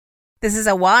This is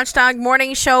a Watchdog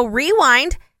Morning Show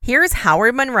Rewind. Here's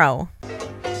Howard Monroe.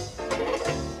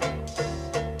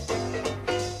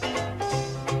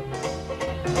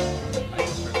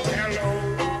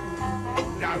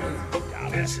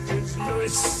 This is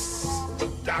Louis,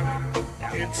 darling.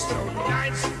 It's so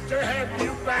nice to have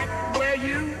you back where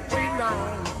you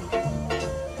belong.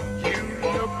 You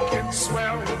lookin'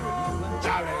 swell,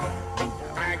 darling.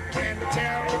 I can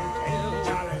tell,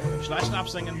 darling. Should I stop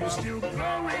singing? You still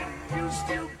glowing, you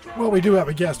still glowing. Well, we do have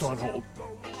a guest on hold.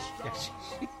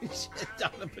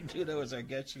 Donna Peduto is our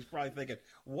guest. She's probably thinking,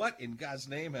 what in God's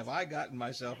name have I gotten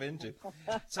myself into?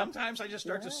 Sometimes I just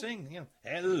start to sing,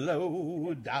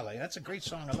 hello, Dolly. That's a great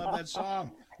song. I love that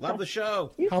song. Love the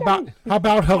show. How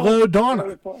about hello,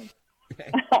 Donna?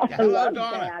 Hello,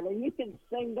 Donna. That. And you can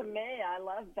sing to me. I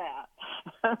love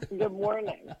that. Good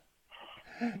morning.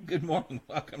 Good morning.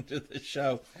 Welcome to the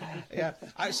show. Yeah,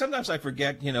 sometimes I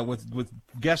forget, with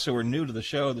guests who are new to the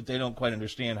show, that they don't quite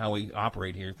understand how we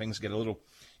operate here. Things get a little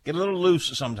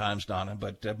loose sometimes, Donna.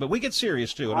 But we get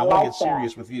serious too, and I want to get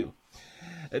serious with you.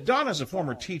 Donna's a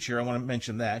former teacher. I want to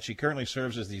mention that. She currently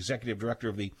serves as the executive director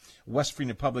of the West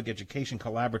Virginia Public Education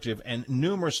Collaborative, and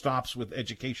numerous stops with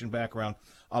education background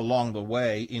along the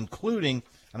way, including,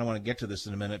 and I want to get to this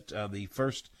in a minute, the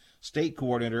first state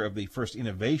coordinator of the First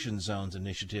Innovation Zones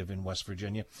initiative in West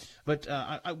Virginia. But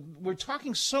we're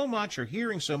talking so much, or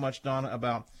hearing so much, Donna,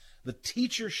 about the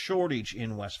teacher shortage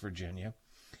in West Virginia.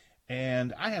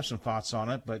 And I have some thoughts on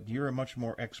it, but you're a much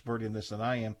more expert in this than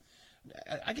I am.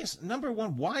 I guess, number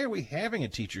one, why are we having a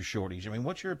teacher shortage? I mean,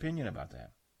 what's your opinion about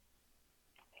that?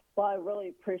 Well, I really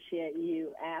appreciate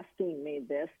you asking me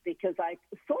this, because I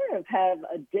sort of have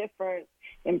a different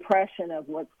impression of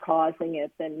what's causing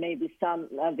it than maybe some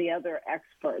of the other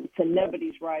experts, and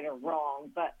nobody's right or wrong.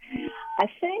 But I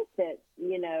think that,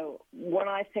 when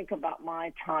I think about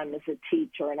my time as a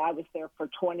teacher, and I was there for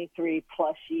 23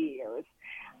 plus years,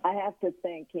 I have to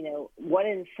think, what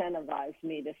incentivized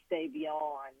me to stay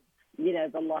beyond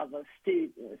the love of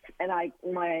students. And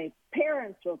my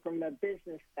parents were from a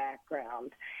business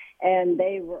background, and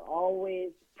they were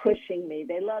always pushing me.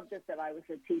 They loved it that I was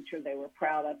a teacher. They were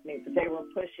proud of me, but they were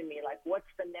pushing me like,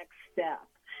 what's the next step?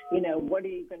 What are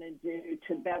you going to do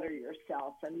to better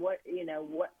yourself? And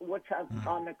what's up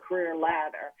on the career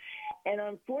ladder? And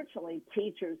unfortunately,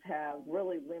 teachers have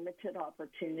really limited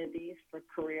opportunities for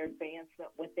career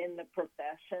advancement within the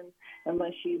profession,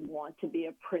 unless you want to be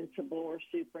a principal or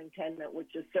superintendent,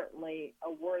 which is certainly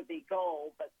a worthy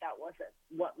goal, but that wasn't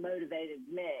what motivated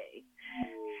me.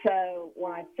 So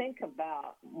when I think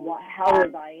about how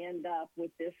did I end up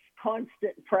with this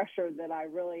constant pressure that I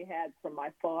really had from my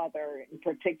father in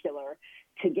particular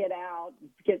to get out,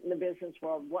 get in the business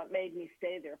world, what made me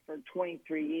stay there for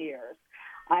 23 years?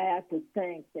 I have to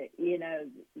think that,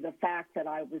 the fact that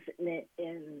I was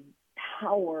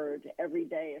empowered every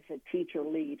day as a teacher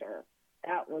leader,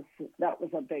 that was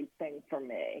a big thing for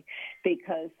me,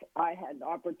 because I had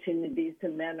opportunities to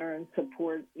mentor and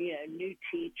support, new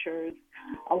teachers,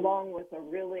 along with a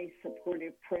really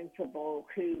supportive principal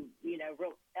who,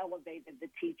 really elevated the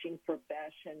teaching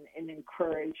profession and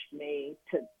encouraged me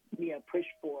to, push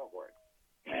forward.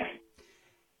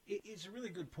 It's a really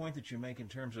good point that you make in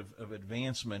terms of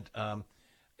advancement.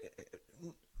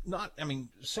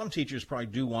 Some teachers probably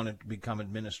do want to become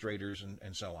administrators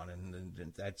and so on,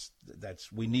 and that's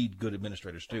we need good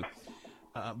administrators too.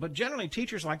 But generally,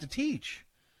 teachers like to teach,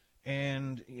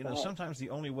 and sometimes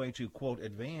the only way to, quote,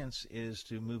 advance is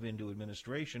to move into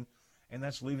administration, and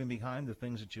that's leaving behind the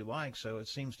things that you like. So it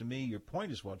seems to me your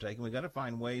point is well taken. We've got to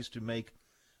find ways to make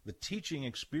the teaching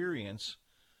experience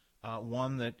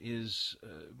one that is,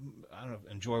 I don't know,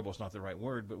 enjoyable is not the right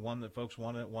word, but one that folks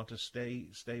want to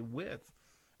stay with.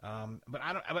 But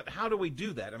how do we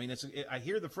do that? I mean, I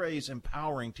hear the phrase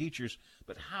empowering teachers,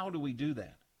 but how do we do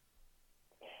that?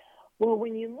 Well,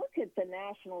 when you look at the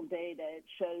national data, it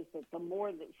shows that the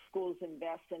more that schools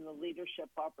invest in the leadership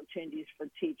opportunities for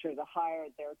teachers, the higher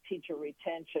their teacher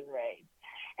retention rate.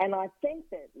 And I think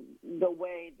that the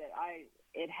way that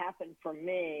it happened for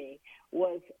me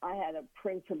was I had a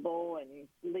principal and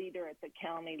leader at the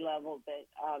county level that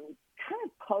kind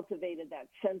of cultivated that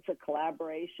sense of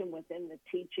collaboration within the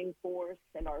teaching force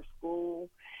in our school,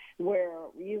 where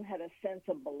you had a sense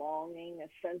of belonging,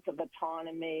 a sense of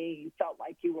autonomy. You felt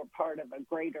like you were part of a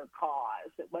greater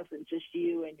cause. It wasn't just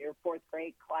you in your fourth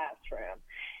grade classroom.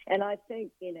 And I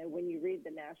think, when you read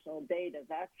the national data,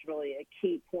 that's really a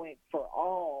key point for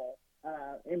all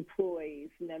employees,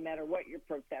 no matter what your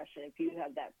profession, if you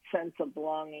have that sense of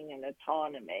belonging and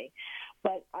autonomy.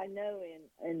 But I know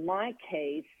in my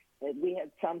case, we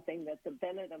had something that the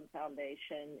Benedum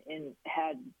Foundation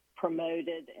had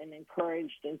promoted and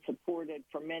encouraged and supported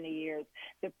for many years,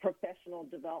 the Professional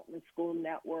Development School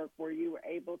Network, where you were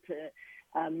able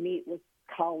to meet with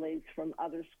colleagues from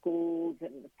other schools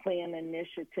and plan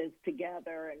initiatives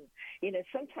together. And,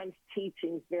 sometimes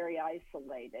teaching's very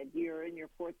isolated. You're in your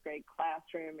fourth grade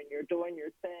classroom and you're doing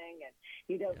your thing and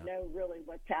you don't know really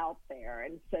what's out there.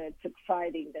 And so it's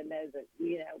exciting to know that,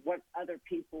 what other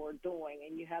people are doing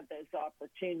and you have those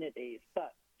opportunities.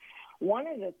 But one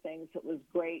of the things that was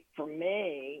great for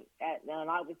me, and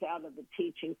I was out of the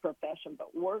teaching profession,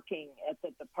 but working at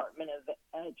the Department of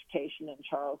Education in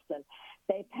Charleston,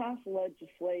 they passed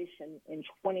legislation in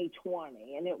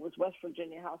 2020, and it was West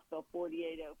Virginia House Bill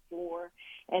 4804,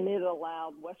 and it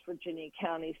allowed West Virginia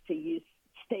counties to use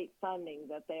state funding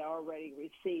that they already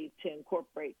received to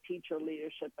incorporate teacher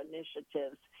leadership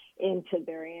initiatives into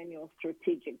their annual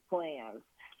strategic plans.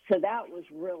 So that was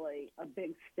really a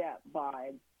big step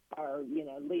by our,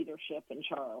 leadership in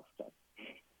Charleston.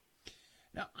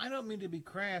 Now, I don't mean to be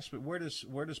crass, but where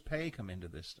does pay come into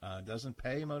this? Doesn't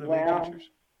pay motivate teachers?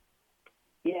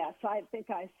 Yes, I think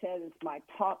I said it's my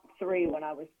top three when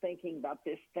I was thinking about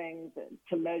this thing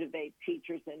to motivate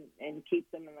teachers and keep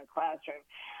them in the classroom.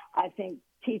 I think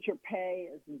teacher pay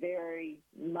is very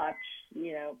much,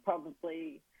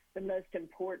 probably the most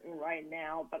important right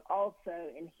now, but also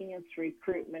enhanced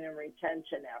recruitment and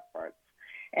retention efforts.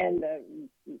 And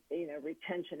the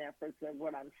retention efforts are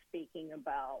what I'm speaking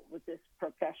about with this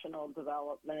professional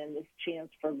development and this chance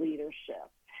for leadership.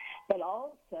 But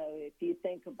also, if you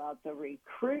think about the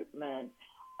recruitment,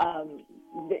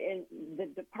 the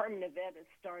Department of Ed has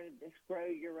started this Grow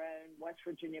Your Own West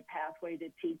Virginia Pathway to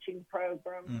Teaching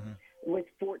program with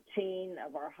 14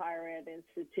 of our higher ed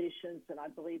institutions, and I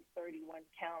believe 31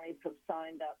 counties have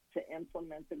signed up to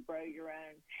implement the Grow Your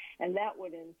Own. And that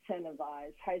would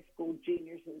incentivize high school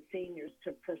juniors and seniors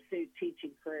to pursue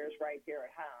teaching careers right here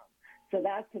at home. So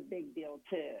that's a big deal,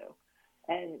 too.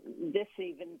 And this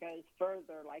even goes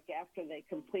further, like after they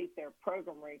complete their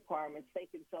program requirements, they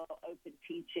can fill open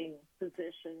teaching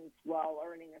positions while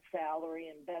earning a salary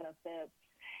and benefits.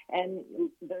 And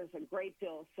there's a great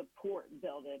deal of support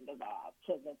built into that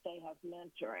so that they have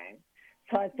mentoring.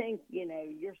 So I think,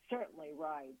 you're certainly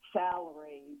right.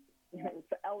 Salary is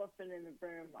the elephant in the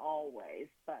room always,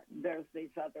 but there's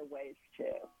these other ways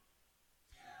too.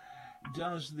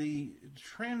 Does the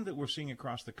trend that we're seeing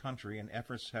across the country, and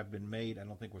efforts have been made, I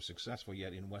don't think we're successful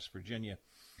yet in West Virginia,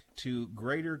 to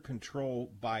greater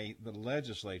control by the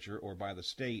legislature or by the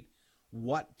state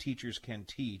what teachers can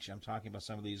teach? I'm talking about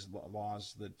some of these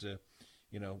laws that,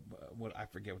 what I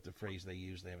forget what the phrase they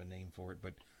use. They have a name for it,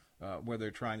 but where they're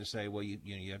trying to say, well,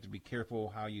 you have to be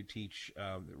careful how you teach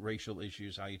racial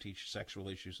issues, how you teach sexual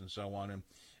issues, and so on. And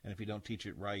if you don't teach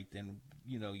it right, then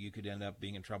you could end up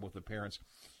being in trouble with the parents.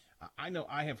 I know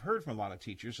I have heard from a lot of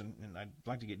teachers, and I'd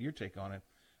like to get your take on it,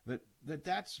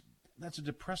 that's a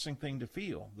depressing thing to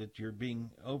feel, that you're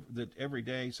that every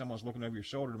day someone's looking over your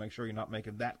shoulder to make sure you're not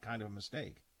making that kind of a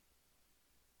mistake.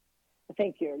 I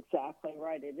think you're exactly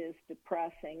right. It is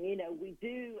depressing. We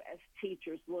do as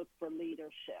teachers look for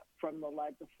leadership from the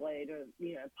legislator,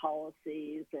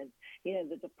 policies and,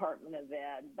 the Department of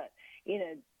Ed. But,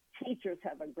 teachers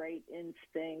have a great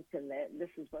instinct, and this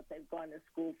is what they've gone to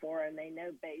school for, and they know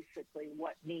basically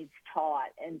what needs taught.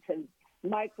 And to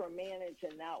micromanage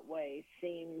in that way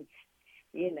seems,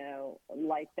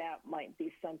 like that might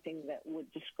be something that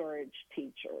would discourage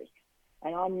teachers.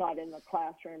 And I'm not in the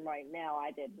classroom right now.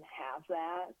 I didn't have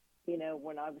that,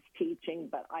 when I was teaching,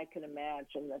 but I can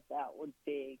imagine that would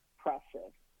be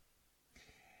oppressive.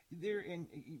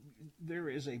 There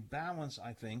is a balance,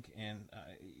 I think, and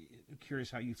curious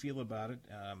how you feel about it.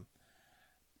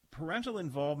 Parental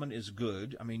involvement is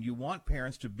good. I mean, you want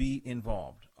parents to be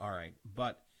involved, all right,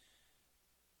 but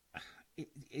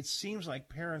it seems like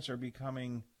parents are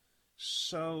becoming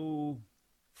so,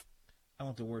 I don't know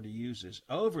what the word to use is,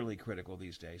 overly critical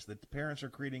these days, that the parents are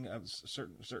creating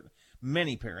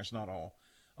many parents, not all,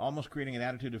 almost creating an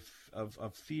attitude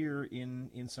of fear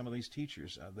in some of these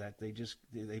teachers, that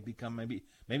they become,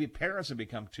 maybe parents have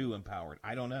become too empowered.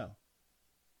 I don't know.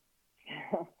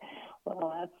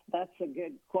 Well, that's a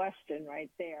good question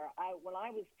right there. When I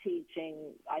was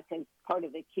teaching, I think part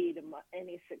of the key to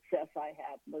any success I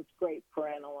had was great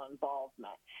parental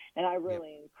involvement, and I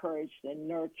really encouraged and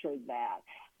nurtured that.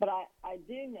 But I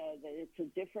do know that it's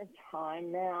a different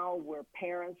time now where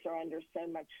parents are under so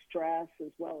much stress,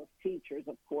 as well as teachers,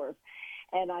 of course.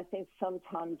 And I think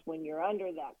sometimes when you're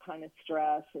under that kind of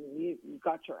stress and you've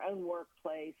got your own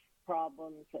workplace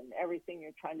problems and everything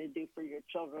you're trying to do for your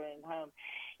children at home,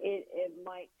 it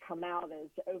might come out as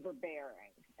overbearing.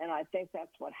 And I think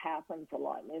that's what happens a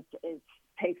lot. And it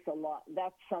takes a lot.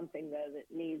 That's something, though,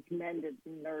 that needs mended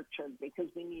and nurtured, because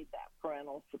we need that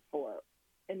parental support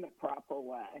in the proper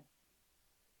way.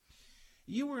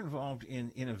 You were involved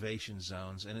in innovation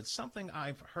zones, and it's something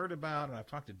I've heard about, and I've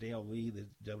talked to Dale Lee, the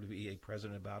WEA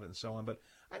president, about it and so on, but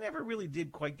I never really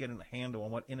did quite get a handle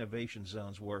on what innovation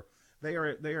zones were. They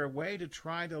are a way to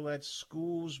try to let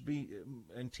schools be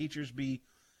and teachers be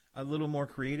a little more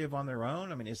creative on their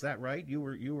own. I mean, is that right? You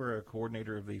were a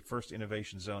coordinator of the first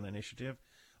Innovation Zone initiative.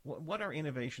 What are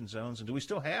innovation zones, and do we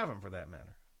still have them, for that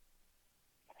matter?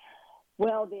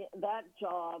 Well, that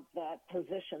job, that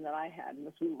position that I had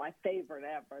was my favorite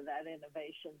ever, that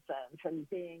innovation zone. And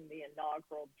being the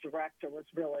inaugural director was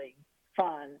really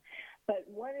fun. But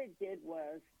what it did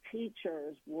was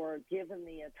teachers were given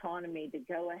the autonomy to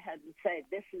go ahead and say,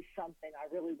 this is something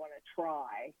I really want to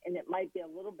try. And it might be a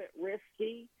little bit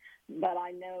risky, but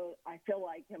I feel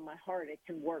like in my heart it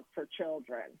can work for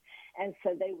children. And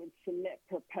so they would submit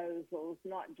proposals,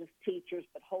 not just teachers,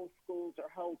 but whole schools or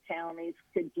whole counties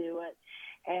could do it.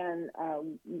 And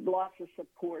lots of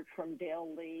support from Dale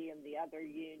Lee and the other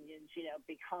unions,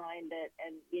 behind it,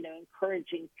 and,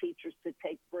 encouraging teachers to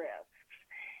take risks.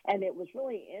 And it was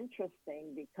really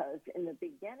interesting because in the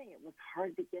beginning it was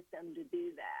hard to get them to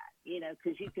do that,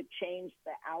 because you could change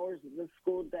the hours of the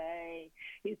school day,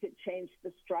 you could change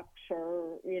the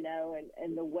structure,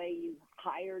 and the way you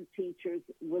hired teachers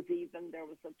there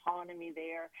was autonomy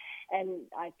there. And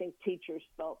I think teachers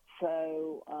felt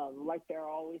so like they're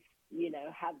always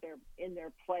have in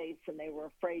their place, and they were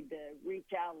afraid to reach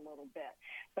out a little bit.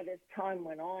 But as time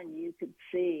went on, you could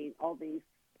see all these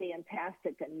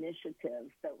fantastic initiatives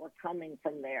that were coming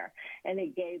from there, and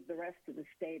it gave the rest of the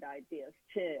state ideas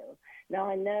too. Now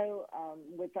I know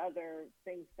with other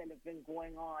things that have been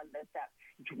going on that's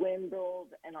dwindled,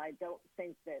 and I don't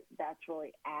think that that's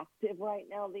really active right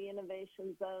now, the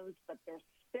innovation zones, but they're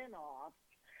spin-offs.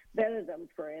 Bentham,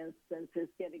 for instance, is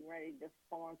getting ready to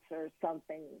sponsor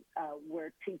something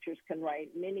where teachers can write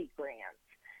mini grants,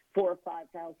 $4,000 or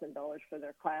 $5,000 for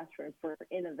their classroom for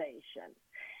innovation.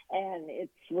 And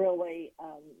it's really,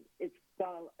 it's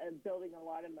building a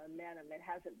lot of momentum. It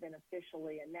hasn't been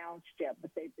officially announced yet,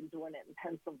 but they've been doing it in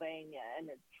Pennsylvania, and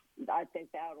I think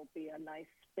that'll be a nice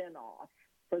spin-off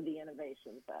for the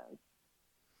innovation zone.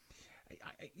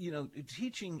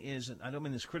 Teaching is, and I don't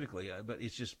mean this critically, but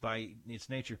it's just by its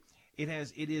nature, it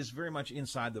is very much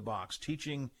inside the box.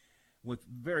 Teaching, with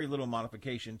very little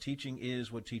modification, teaching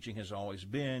is what teaching has always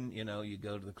been. You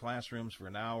go to the classrooms for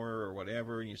an hour or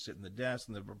whatever, and you sit in the desk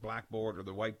and the blackboard or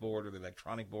the whiteboard or the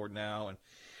electronic board now. And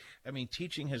I mean,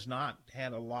 teaching has not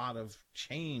had a lot of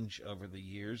change over the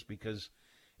years because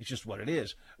it's just what it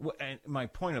is. And my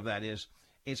point of that is,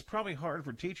 it's probably hard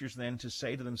for teachers then to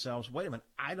say to themselves, wait a minute,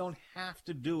 I don't have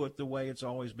to do it the way it's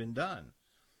always been done.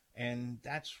 And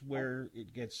that's where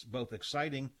it gets both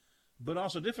exciting but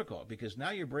also difficult, because now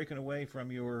you're breaking away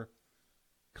from your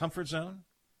comfort zone,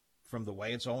 from the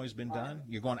way it's always been done.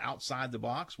 You're going outside the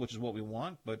box, which is what we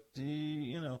want, but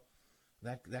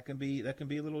that can be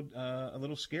a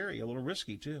little scary, a little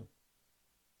risky too.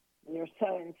 You're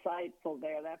so insightful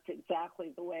there. That's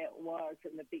exactly the way it was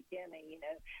in the beginning.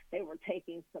 They were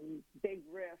taking some big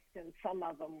risks, and some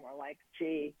of them were like,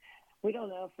 gee, we don't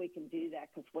know if we can do that,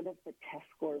 because what if the test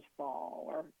scores fall,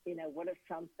 or what if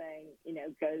something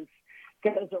goes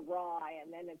awry,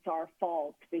 and then it's our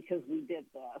fault because we did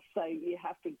this. So you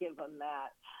have to give them that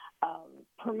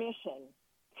permission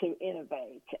to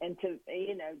innovate, and to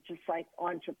just like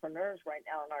entrepreneurs right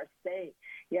now in our state,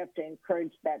 you have to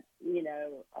encourage that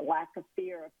a lack of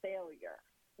fear of failure.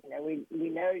 We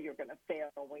know you're going to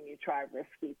fail when you try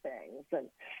risky things, and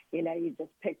you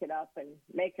just pick it up and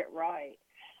make it right.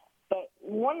 But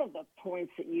one of the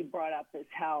points that you brought up is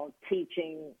how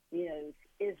teaching,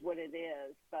 is what it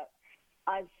is. But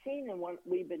I've seen in what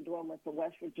we've been doing with the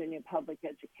West Virginia Public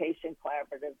Education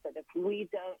Collaborative that if we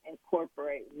don't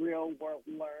incorporate real-world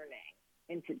learning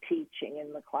into teaching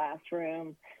in the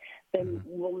classroom, then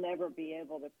we'll never be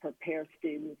able to prepare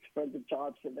students for the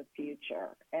jobs of the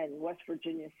future. And West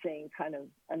Virginia's seeing kind of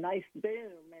a nice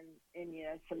boom and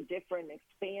some different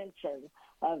expansion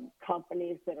of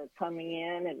companies that are coming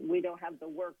in, and we don't have the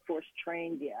workforce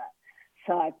trained yet.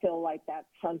 So I feel like that's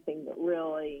something that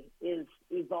really is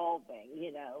evolving,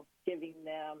 giving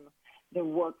them the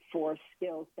workforce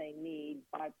skills they need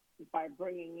by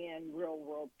bringing in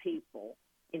real-world people,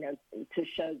 to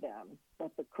show them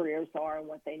what the careers are and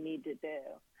what they need to do.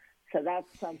 So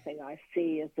that's something I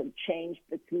see as a change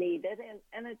that's needed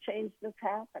and a change that's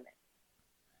happening.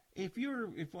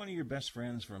 If one of your best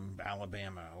friends from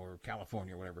Alabama or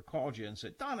California or whatever called you and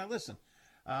said, Donna, listen,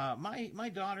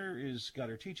 My daughter is got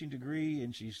her teaching degree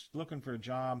and she's looking for a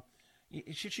job.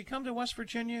 Should she come to West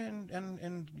Virginia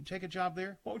and take a job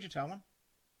there? What would you tell them?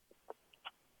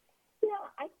 Yeah,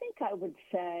 I think I would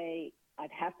say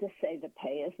I'd have to say the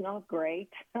pay is not great.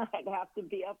 I'd have to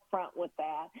be upfront with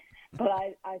that. But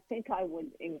I think I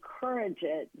would encourage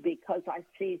it because I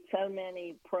see so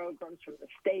many programs from the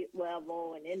state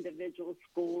level and individual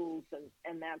schools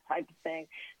and that type of thing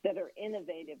that are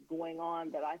innovative going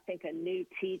on that I think a new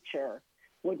teacher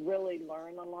would really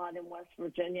learn a lot in West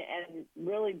Virginia and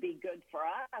really be good for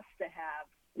us to have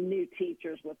new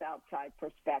teachers with outside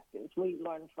perspectives. We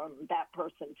learn from that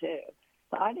person too.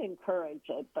 So I'd encourage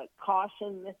it, but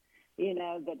caution,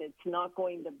 that it's not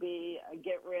going to be a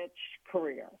get-rich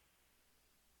career.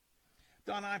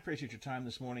 Donna, I appreciate your time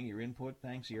this morning, your input.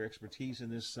 Thanks. Your expertise in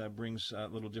this brings a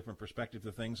little different perspective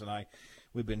to things, and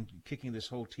we've been kicking this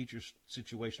whole teacher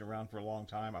situation around for a long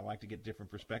time. I like to get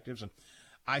different perspectives, and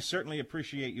I certainly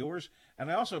appreciate yours,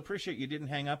 and I also appreciate you didn't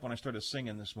hang up when I started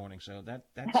singing this morning. So that's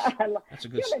a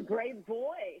good. You have a great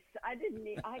voice. I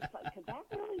thought, could that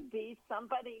really be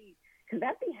somebody? Could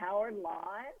that be Howard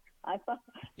live? I thought,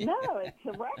 no, it's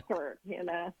a record.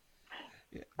 Yeah,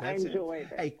 I enjoyed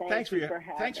it. Hey, thanks for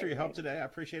your help today. I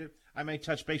appreciate it. I may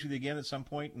touch base with you again at some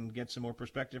point and get some more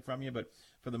perspective from you, but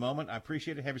for the moment, I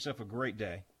appreciate it. Have yourself a great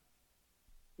day.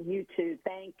 You too.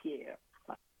 Thank you.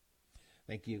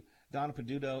 Thank you. Donna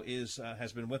Peduto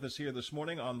has been with us here this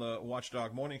morning on the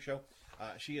Watchdog Morning Show.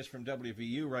 She is from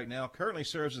WVU right now, currently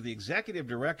serves as the executive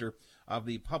director of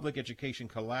the Public Education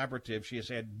Collaborative. She has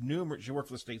had she worked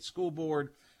for the state school board.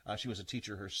 She was a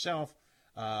teacher herself.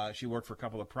 She worked for a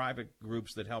couple of private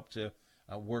groups that helped to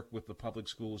work with the public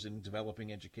schools in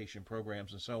developing education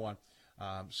programs and so on.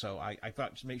 So I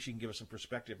thought maybe she can give us some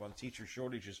perspective on teacher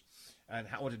shortages and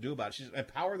what to do about it. She's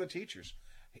empower the teachers.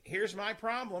 Here's my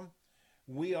problem.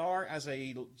 We are, as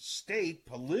a state,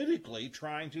 politically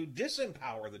trying to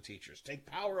disempower the teachers, take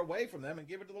power away from them and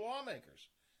give it to the lawmakers.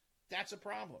 That's a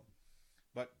problem.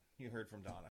 But you heard from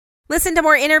Donna. Listen to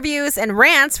more interviews and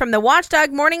rants from the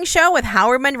Watchdog Morning Show with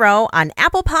Howard Monroe on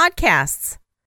Apple Podcasts.